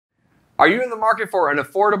Are you in the market for an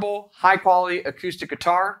affordable, high-quality acoustic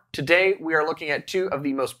guitar? Today, we are looking at two of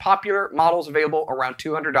the most popular models available around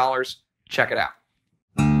 $200. Check it out.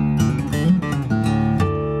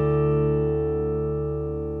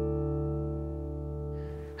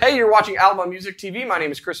 Hey, you're watching Alamo Music TV. My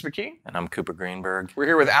name is Chris McKee. And I'm Cooper Greenberg. We're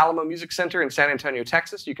here with Alamo Music Center in San Antonio,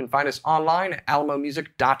 Texas. You can find us online at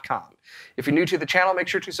alamomusic.com. If you're new to the channel, make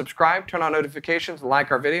sure to subscribe, turn on notifications, and like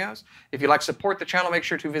our videos. If you'd like to support the channel, make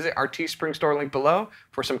sure to visit our Teespring store link below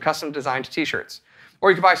for some custom designed t-shirts. Or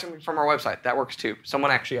you can buy something from our website. That works too. Someone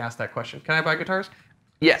actually asked that question. Can I buy guitars?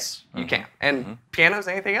 Yes, you can. And pianos,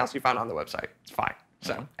 anything else you find on the website. It's fine.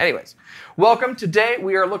 So, anyways, welcome. Today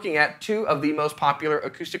we are looking at two of the most popular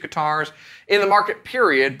acoustic guitars in the market,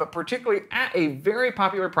 period, but particularly at a very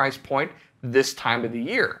popular price point this time of the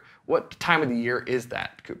year. What time of the year is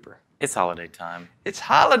that, Cooper? It's holiday time. It's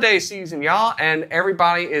holiday season, y'all, and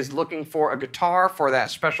everybody is looking for a guitar for that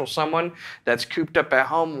special someone that's cooped up at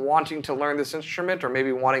home wanting to learn this instrument or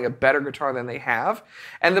maybe wanting a better guitar than they have.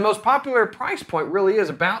 And the most popular price point really is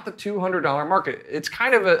about the $200 market. It's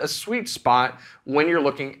kind of a sweet spot when you're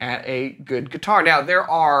looking at a good guitar. Now, there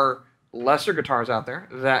are lesser guitars out there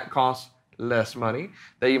that cost less money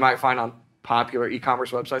that you might find on popular e-commerce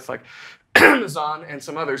websites like Amazon and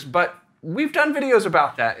some others, but we've done videos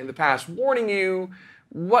about that in the past, warning you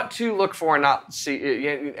what to look for and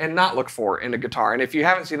not look for in a guitar. And if you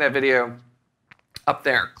haven't seen that video, up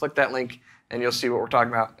there, click that link and you'll see what we're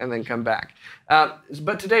talking about, and then come back.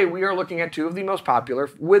 But today we are looking at two of the most popular,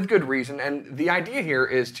 with good reason. And the idea here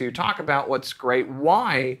is to talk about what's great,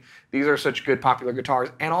 why these are such good popular guitars,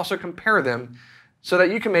 and also compare them so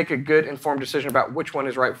that you can make a good informed decision about which one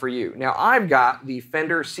is right for you. Now, I've got the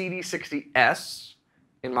Fender CD60S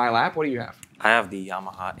in my lap. What do you have? I have the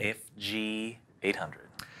Yamaha FG800.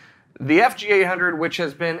 The FG800, which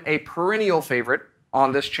has been a perennial favorite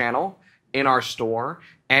on this channel, in our store,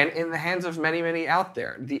 and in the hands of many, many out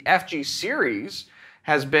there. The FG series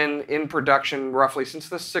has been in production roughly since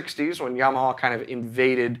the 60s, when Yamaha kind of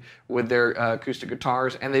invaded with their acoustic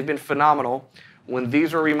guitars, and they've been phenomenal. When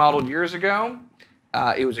these were remodeled years ago,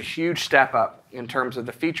 it was a huge step up in terms of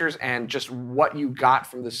the features and just what you got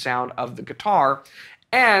from the sound of the guitar.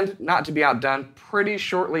 And not to be outdone, pretty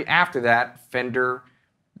shortly after that, Fender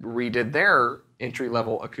redid their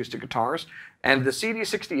entry-level acoustic guitars. And the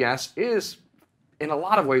CD60S is, in a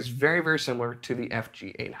lot of ways, very, very similar to the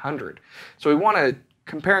FG800. So we want to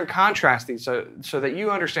compare and contrast these so that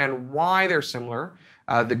you understand why they're similar,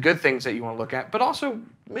 the good things that you want to look at, but also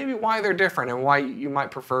maybe why they're different and why you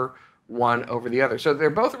might prefer one over the other. So they're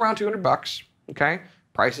both around 200 bucks, okay?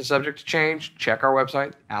 Price is subject to change. Check our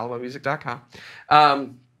website,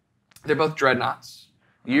 alamomusic.com. They're both dreadnoughts.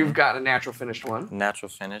 You've got a natural finished one. Natural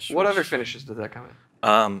finish. What other finishes does that come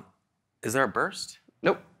in? Is there a burst?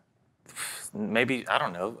 Nope. Maybe, I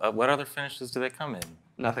don't know. What other finishes do they come in?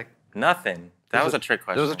 Nothing. Nothing. That was a trick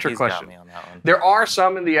question. That was a trick question. Got me on that one. There are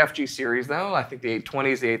some in the FG series, though. I think the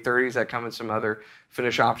 820s, the 830s, that come in some other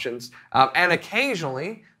finish options. And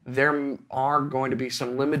occasionally, there are going to be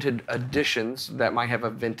some limited editions that might have a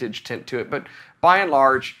vintage tint to it. But by and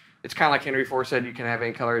large, it's kind of like Henry Ford said, you can have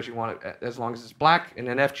any color as you want it, as long as it's black. In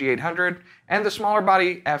an FG800 and the smaller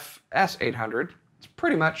body FS800, it's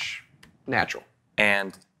pretty much natural.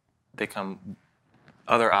 And they come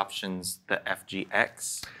other options, the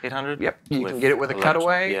FGX800? Yep, you can get it with a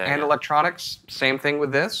cutaway and electronics. Same thing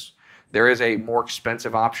with this. There is a more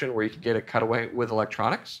expensive option where you can get a cutaway with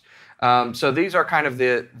electronics. So these are kind of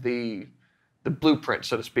the blueprint,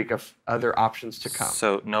 so to speak, of other options to come.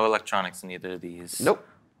 So no electronics in either of these? Nope.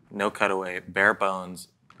 No cutaway, bare bones,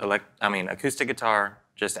 acoustic guitar,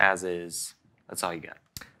 just as is. That's all you got.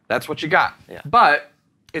 That's what you got. Yeah. But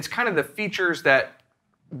it's kind of the features that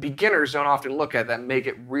beginners don't often look at that make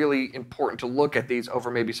it really important to look at these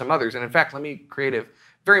over maybe some others. And in fact, let me create a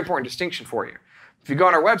very important distinction for you. If you go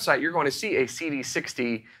on our website, you're going to see a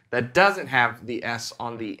CD60 that doesn't have the S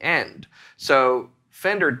on the end. So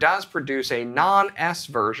Fender does produce a non-S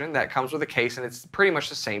version that comes with a case, and it's pretty much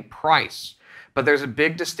the same price. But there's a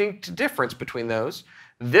big distinct difference between those.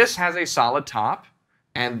 This has a solid top,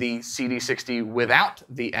 and the CD60 without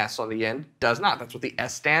the S on the end does not. That's what the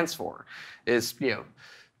S stands for, is,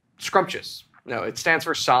 scrumptious. No, it stands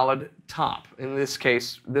for solid top. In this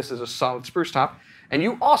case, this is a solid spruce top. And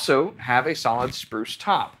you also have a solid spruce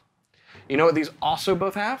top. You know what these also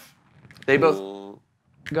both have? They both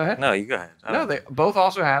Go ahead. No, you go ahead. No, they both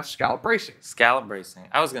also have scallop bracing. Scallop bracing.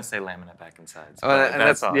 I was going to say laminate back and sides. And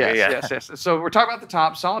that's all. Yes, yes. So we're talking about the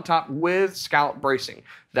top, solid top with scallop bracing.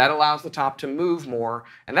 That allows the top to move more,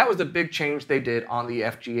 and that was the big change they did on the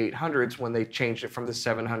FG800s when they changed it from the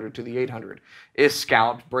 700 to the 800, is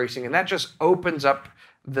scalloped bracing, and that just opens up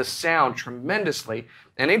the sound tremendously.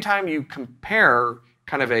 And anytime you compare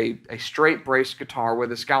kind of a straight braced guitar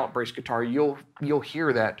with a scallop braced guitar, you'll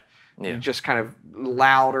hear that just kind of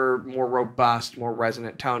louder, more robust, more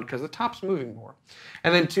resonant tone because the top's moving more.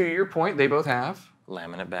 And then to your point, they both have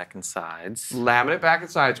laminate back and sides. Laminate back and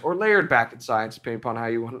sides, or layered back and sides, depending upon how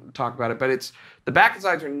you want to talk about it. But the back and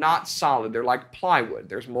sides are not solid. They're like plywood.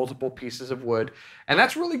 There's multiple pieces of wood. And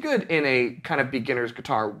that's really good in a kind of beginner's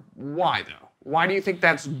guitar. Why, though? Why do you think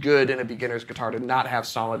that's good in a beginner's guitar to not have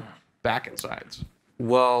solid back and sides?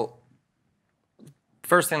 Well,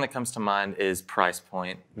 first thing that comes to mind is price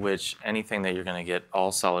point, which anything that you're going to get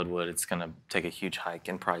all solid wood, it's going to take a huge hike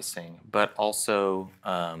in pricing. But also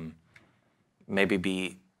maybe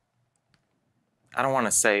be, I don't want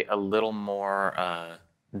to say a little more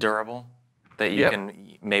durable, that you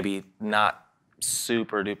can maybe not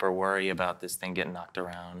super duper worry about this thing getting knocked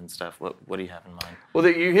around and stuff. What do you have in mind? Well,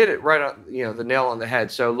 you hit it right on, the nail on the head.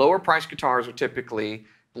 So lower priced guitars are typically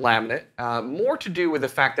laminate, more to do with the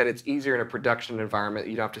fact that it's easier in a production environment.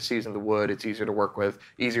 You don't have to season the wood. It's easier to work with,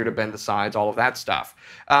 easier to bend the sides, all of that stuff.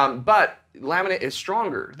 But laminate is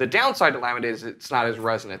stronger. The downside to laminate is it's not as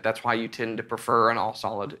resonant. That's why you tend to prefer an all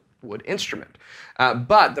solid wood instrument.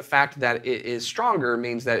 But the fact that it is stronger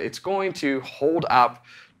means that it's going to hold up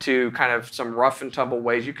to kind of some rough and tumble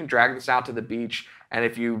ways. You can drag this out to the beach, and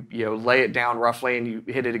if you lay it down roughly and you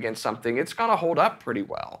hit it against something, it's going to hold up pretty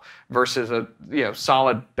well. Versus a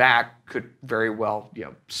solid back could very well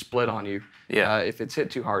split on you if it's hit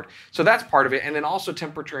too hard. So that's part of it, and then also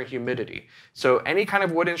temperature and humidity. So any kind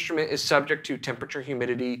of wood instrument is subject to temperature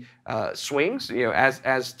humidity swings.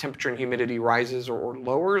 As temperature and humidity rises or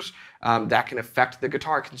lowers, that can affect the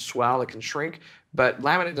guitar. It can swell, it can shrink. But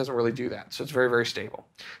laminate doesn't really do that, so it's very, very stable.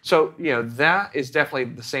 So, that is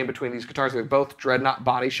definitely the same between these guitars. They're both dreadnought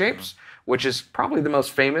body shapes, which is probably the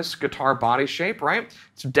most famous guitar body shape, right?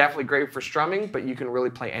 It's definitely great for strumming, but you can really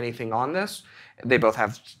play anything on this. They both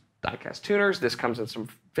have die-cast tuners. This comes in some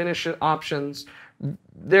finish options.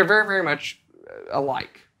 They're very, very much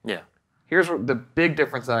alike. Yeah. Here's the big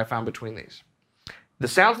difference that I found between these. The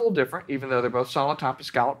sound's a little different, even though they're both solid top and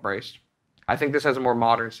scallop braced. I think this has a more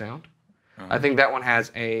modern sound. I think that one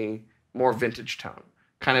has a more vintage tone,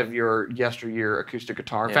 kind of your yesteryear acoustic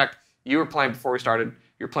guitar. In fact, you were playing before we started,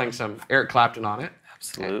 you were playing some Eric Clapton on it.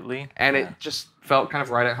 Absolutely. And it just felt kind of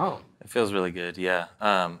right at home. It feels really good, yeah.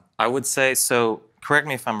 I would say, so correct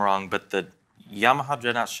me if I'm wrong, but the Yamaha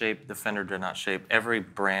dreadnought shape, the Fender dreadnought shape, every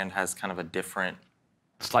brand has kind of a different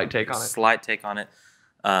slight take on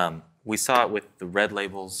it. We saw it with the red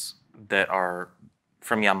labels that are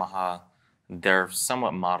from Yamaha. They're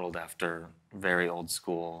somewhat modeled after very old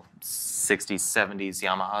school 60s, 70s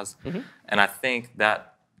Yamahas. And I think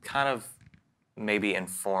that kind of maybe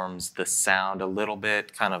informs the sound a little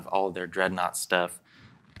bit, kind of all of their dreadnought stuff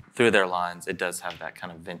through their lines. It does have that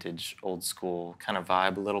kind of vintage, old school kind of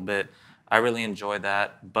vibe a little bit. I really enjoy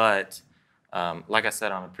that, but like I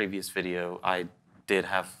said on a previous video, I did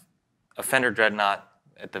have a Fender dreadnought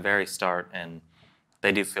at the very start, and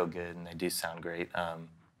they do feel good and they do sound great.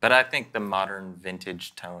 But I think the modern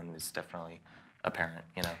vintage tone is definitely apparent,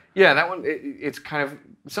 Yeah, that one, it's kind of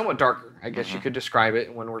somewhat darker, I guess you could describe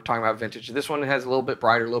it when we're talking about vintage. This one has a little bit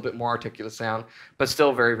brighter, a little bit more articulate sound, but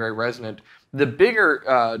still very, very resonant. The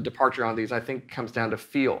bigger departure on these, I think, comes down to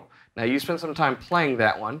feel. Now, you spent some time playing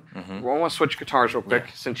that one. We want to switch guitars real quick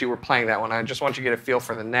since you were playing that one. I just want you to get a feel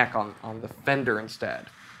for the neck on the Fender instead.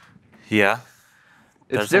 Yeah.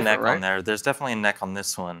 There's a neck on there. There's definitely a neck on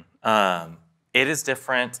this one. It is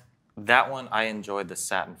different. That one, I enjoyed the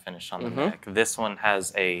satin finish on the neck. This one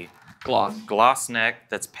has a gloss neck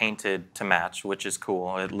that's painted to match, which is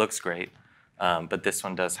cool. It looks great. But this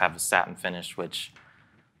one does have a satin finish, which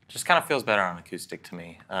just kind of feels better on acoustic to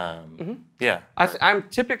me. Yeah. I'm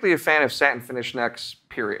typically a fan of satin finish necks,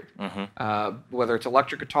 period. Whether it's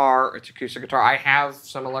electric guitar or it's acoustic guitar. I have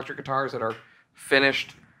some electric guitars that are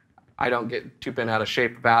finished. I don't get too bent out of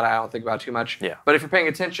shape about it. I don't think about it too much. Yeah. But if you're paying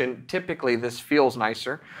attention, typically this feels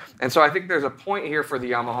nicer. And so I think there's a point here for the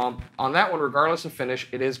Yamaha. On that one, regardless of finish,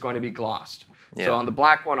 it is going to be glossed. Yeah. So on the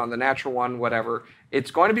black one, on the natural one, whatever, it's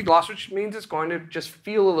going to be glossed, which means it's going to just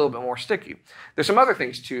feel a little bit more sticky. There's some other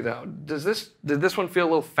things too, though. Did this one feel a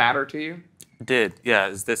little fatter to you? It did, yeah.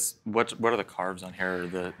 Is this what are the carves on here? Or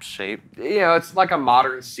the shape? It's like a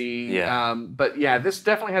modern C. Yeah. But yeah, this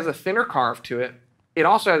definitely has a thinner carve to it. it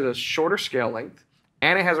also has a shorter scale length,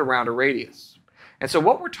 and it has a rounder radius. And so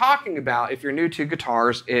what we're talking about, if you're new to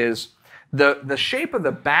guitars, is the shape of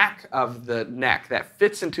the back of the neck that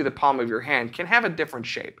fits into the palm of your hand can have a different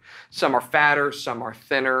shape. Some are fatter, some are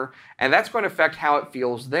thinner, and that's going to affect how it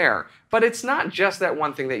feels there. But it's not just that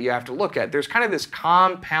one thing that you have to look at. There's kind of this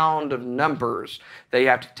compound of numbers that you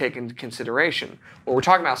have to take into consideration. When we're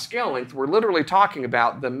talking about scale length, we're literally talking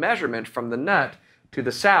about the measurement from the nut to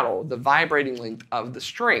the saddle, the vibrating length of the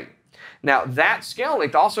string. Now, that scale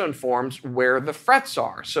length also informs where the frets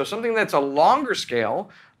are. So something that's a longer scale,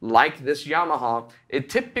 like this Yamaha, it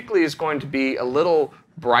typically is going to be a little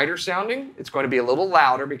brighter sounding. It's going to be a little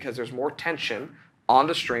louder because there's more tension on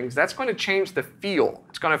the strings. That's going to change the feel.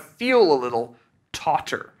 It's going to feel a little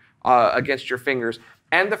tauter against your fingers.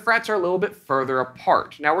 And the frets are a little bit further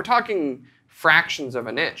apart. Now, we're talking fractions of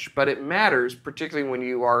an inch, but it matters, particularly when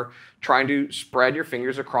you are trying to spread your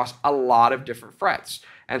fingers across a lot of different frets.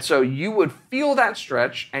 And so you would feel that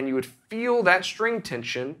stretch and you would feel that string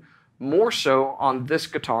tension more so on this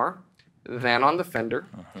guitar than on the Fender.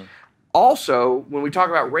 Also, when we talk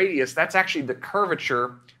about radius, that's actually the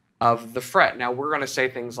curvature of the fret. Now, we're going to say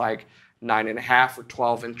things like 9.5 or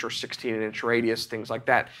 12-inch or 16-inch radius, things like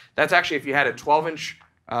that. That's actually, if you had a 12-inch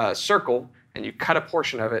circle and you cut a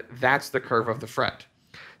portion of it, that's the curve of the fret.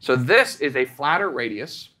 So this is a flatter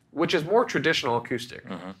radius, which is more traditional acoustic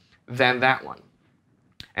than that one.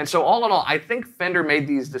 And so all in all, I think Fender made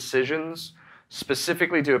these decisions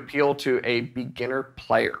specifically to appeal to a beginner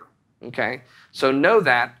player, okay? So know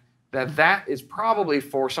that is probably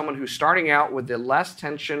for someone who's starting out with the less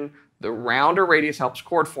tension, the rounder radius helps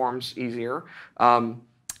chord forms easier, and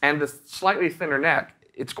the slightly thinner neck,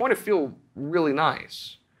 it's going to feel really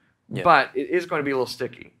nice, but it is going to be a little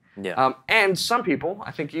sticky. And some people,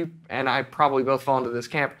 I think you and I probably both fall into this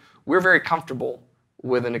camp, we're very comfortable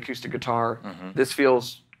with an acoustic guitar. This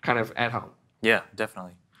feels kind of at home. Yeah,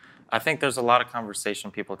 definitely. I think there's a lot of conversation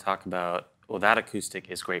people talk about, well, that acoustic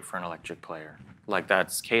is great for an electric player. Like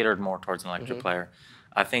that's catered more towards an electric player.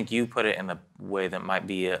 I think you put it in the way that might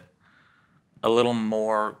be a little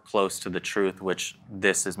more close to the truth, which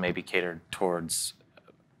this is maybe catered towards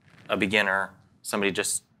a beginner, somebody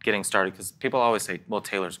just getting started. Because people always say, well,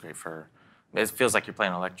 Taylor's great for, it feels like you're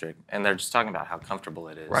playing electric. And they're just talking about how comfortable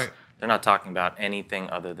it is. Right. They're not talking about anything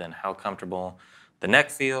other than how comfortable the neck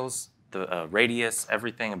feels, the radius,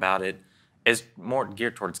 everything about it is more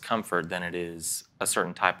geared towards comfort than it is a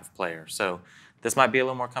certain type of player. So this might be a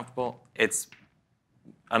little more comfortable. It's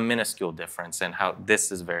a minuscule difference in how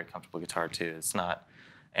this is a very comfortable guitar too. It's not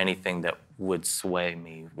anything that would sway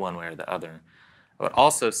me one way or the other. I would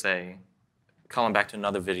also say, calling back to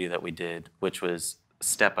another video that we did, which was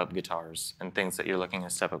step-up guitars and things that you're looking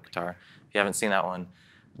at step-up guitar. If you haven't seen that one,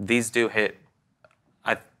 these do hit,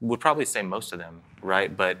 I would probably say most of them,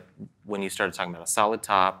 right? But when you started talking about a solid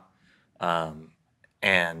top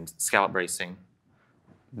and scallop bracing,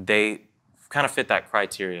 they kind of fit that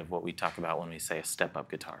criteria of what we talk about when we say a step-up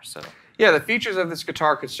guitar. So yeah, the features of this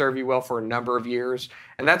guitar could serve you well for a number of years,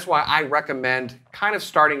 and that's why I recommend kind of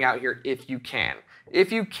starting out here if you can.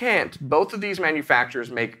 If you can't, both of these manufacturers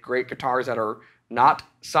make great guitars that are not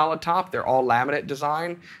solid top. They're all laminate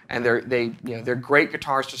design, and they're great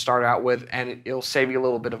guitars to start out with, and it'll save you a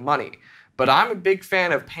little bit of money. But I'm a big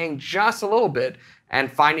fan of paying just a little bit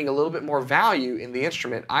and finding a little bit more value in the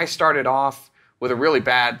instrument. I started off with a really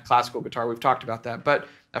bad classical guitar. We've talked about that. But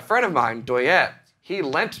a friend of mine, Doyet, he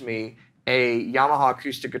lent me a Yamaha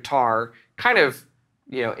acoustic guitar kind of,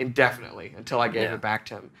 indefinitely until I gave it back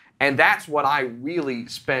to him. And that's what I really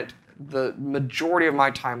spent the majority of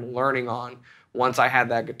my time learning on once I had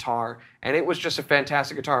that guitar. And it was just a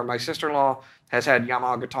fantastic guitar. My sister-in-law has had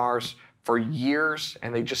Yamaha guitars for years,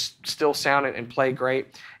 and they just still sound and play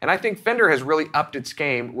great. And I think Fender has really upped its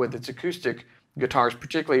game with its acoustic guitars,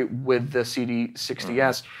 particularly with the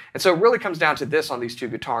CD60S. And so it really comes down to this on these two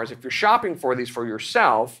guitars. If you're shopping for these for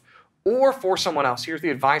yourself or for someone else, here's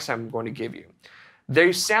the advice I'm going to give you.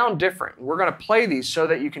 They sound different. We're going to play these so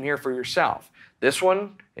that you can hear for yourself. This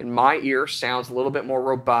one, in my ear, sounds a little bit more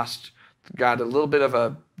robust, got a little bit of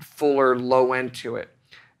a fuller low end to it.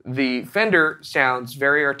 The Fender sounds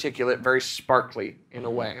very articulate, very sparkly in a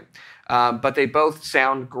way, but they both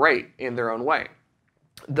sound great in their own way.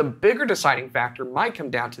 The bigger deciding factor might come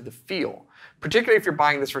down to the feel, particularly if you're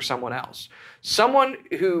buying this for someone else. Someone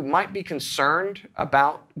who might be concerned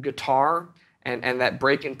about guitar and that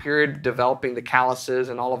break-in period, developing the calluses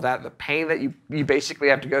and all of that, the pain that you basically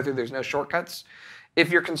have to go through, there's no shortcuts. If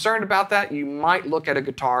you're concerned about that, you might look at a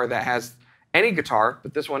guitar that has, any guitar,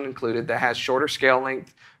 but this one included, that has shorter scale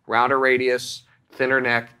length, rounder radius, thinner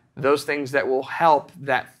neck, those things that will help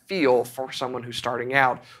that feel for someone who's starting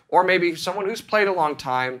out, or maybe someone who's played a long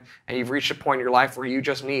time and you've reached a point in your life where you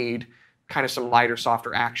just need kind of some lighter,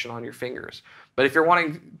 softer action on your fingers. But if you're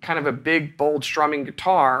wanting kind of a big, bold strumming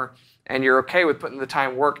guitar and you're okay with putting the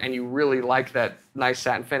time work and you really like that nice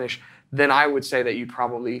satin finish, then I would say that you'd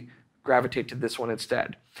probably gravitate to this one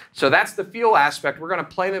instead. So that's the feel aspect. We're going to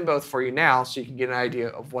play them both for you now so you can get an idea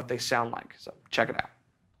of what they sound like. So check it out.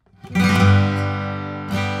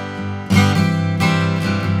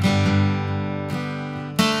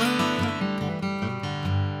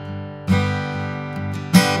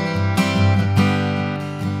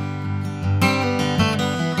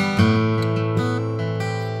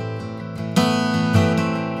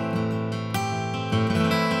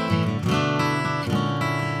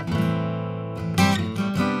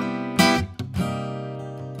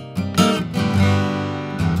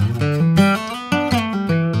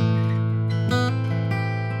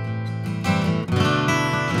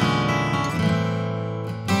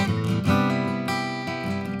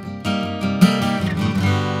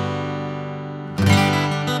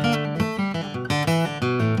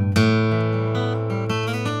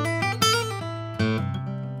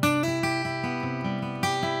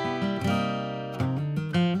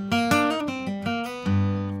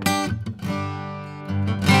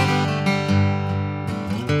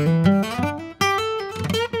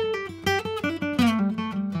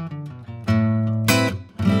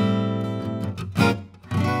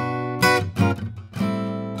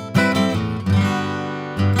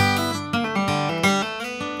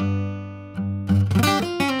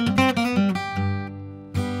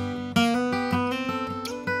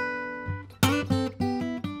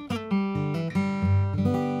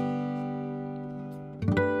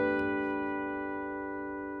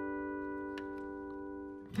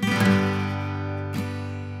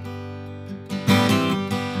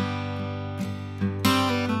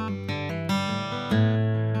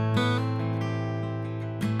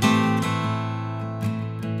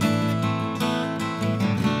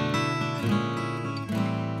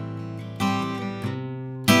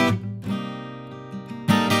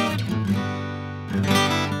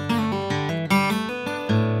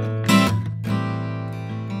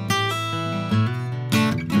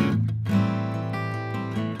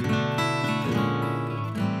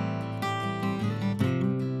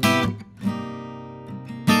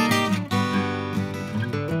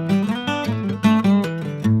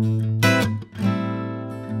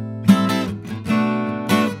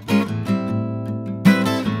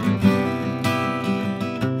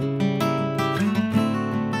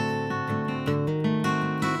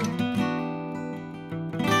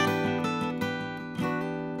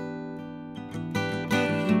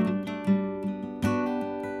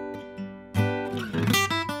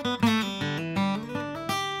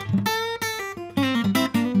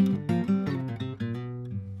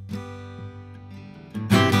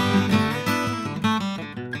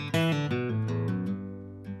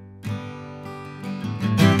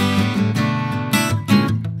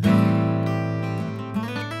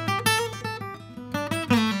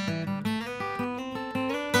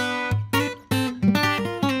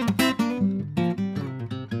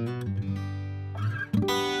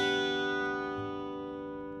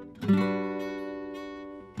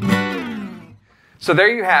 So there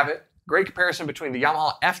you have it. Great comparison between the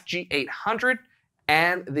Yamaha FG800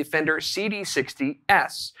 and the Fender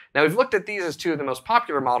CD60S. Now we've looked at these as two of the most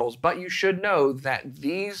popular models, but you should know that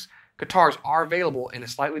these guitars are available in a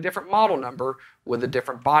slightly different model number with a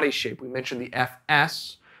different body shape. We mentioned the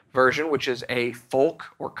FS version, which is a folk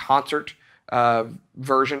or concert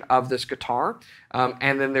version of this guitar.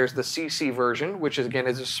 And then there's the CC version, which is, again,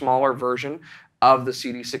 is a smaller version of the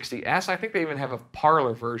CD60S. I think they even have a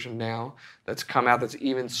parlor version now that's come out that's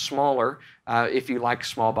even smaller if you like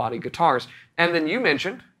small body guitars. And then you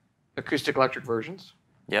mentioned acoustic electric versions.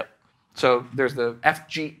 Yep. So there's the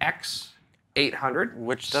FGX800.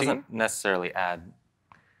 Which doesn't necessarily add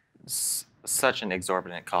such an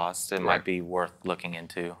exorbitant cost. It might be worth looking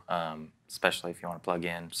into, especially if you want to plug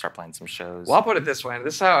in, start playing some shows. Well, I'll put it this way, and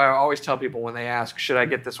this is how I always tell people when they ask, should I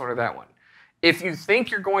get this one or that one? If you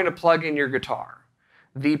think you're going to plug in your guitar,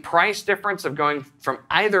 the price difference of going from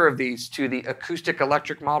either of these to the acoustic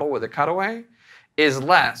electric model with a cutaway is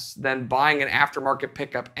less than buying an aftermarket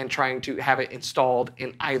pickup and trying to have it installed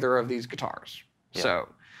in either of these guitars. Yep. So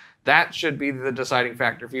that should be the deciding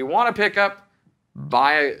factor. If you want a pickup,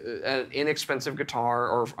 buy an inexpensive guitar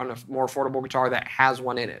or a more affordable guitar that has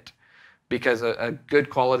one in it, because a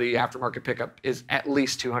good quality aftermarket pickup is at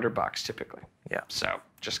least $200 typically. Yeah. So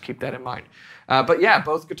just keep that in mind. But yeah,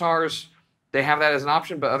 both guitars, they have that as an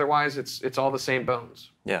option, but otherwise it's all the same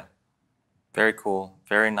bones. Yeah. Very cool,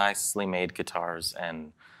 very nicely made guitars,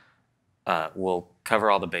 and we'll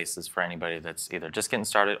cover all the bases for anybody that's either just getting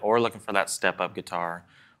started or looking for that step-up guitar,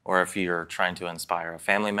 or if you're trying to inspire a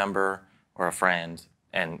family member or a friend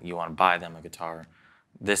and you want to buy them a guitar.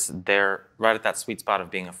 They're right at that sweet spot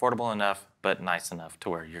of being affordable enough, but nice enough to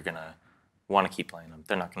where you're gonna want to keep playing them.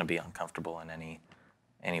 They're not gonna be uncomfortable in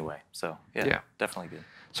any way. So yeah, definitely good.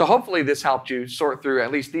 So hopefully this helped you sort through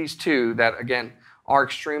at least these two that, again, are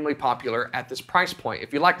extremely popular at this price point.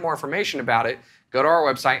 If you'd like more information about it, go to our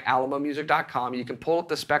website, alamomusic.com. You can pull up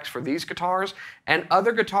the specs for these guitars and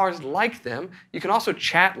other guitars like them. You can also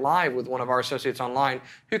chat live with one of our associates online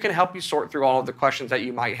who can help you sort through all of the questions that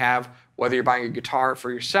you might have, whether you're buying a guitar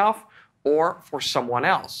for yourself or for someone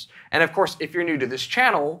else. And of course, if you're new to this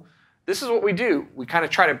channel, this is what we do. We kind of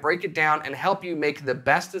try to break it down and help you make the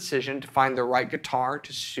best decision to find the right guitar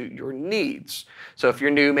to suit your needs. So if you're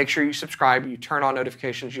new, make sure you subscribe, you turn on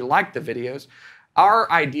notifications, you like the videos.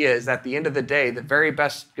 Our idea is that at the end of the day, the very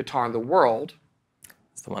best guitar in the world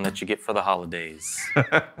is the one that you get for the holidays.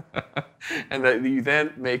 And that you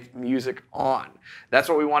then make music on. That's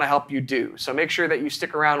what we want to help you do. So make sure that you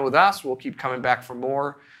stick around with us. We'll keep coming back for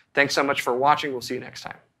more. Thanks so much for watching. We'll see you next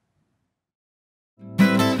time.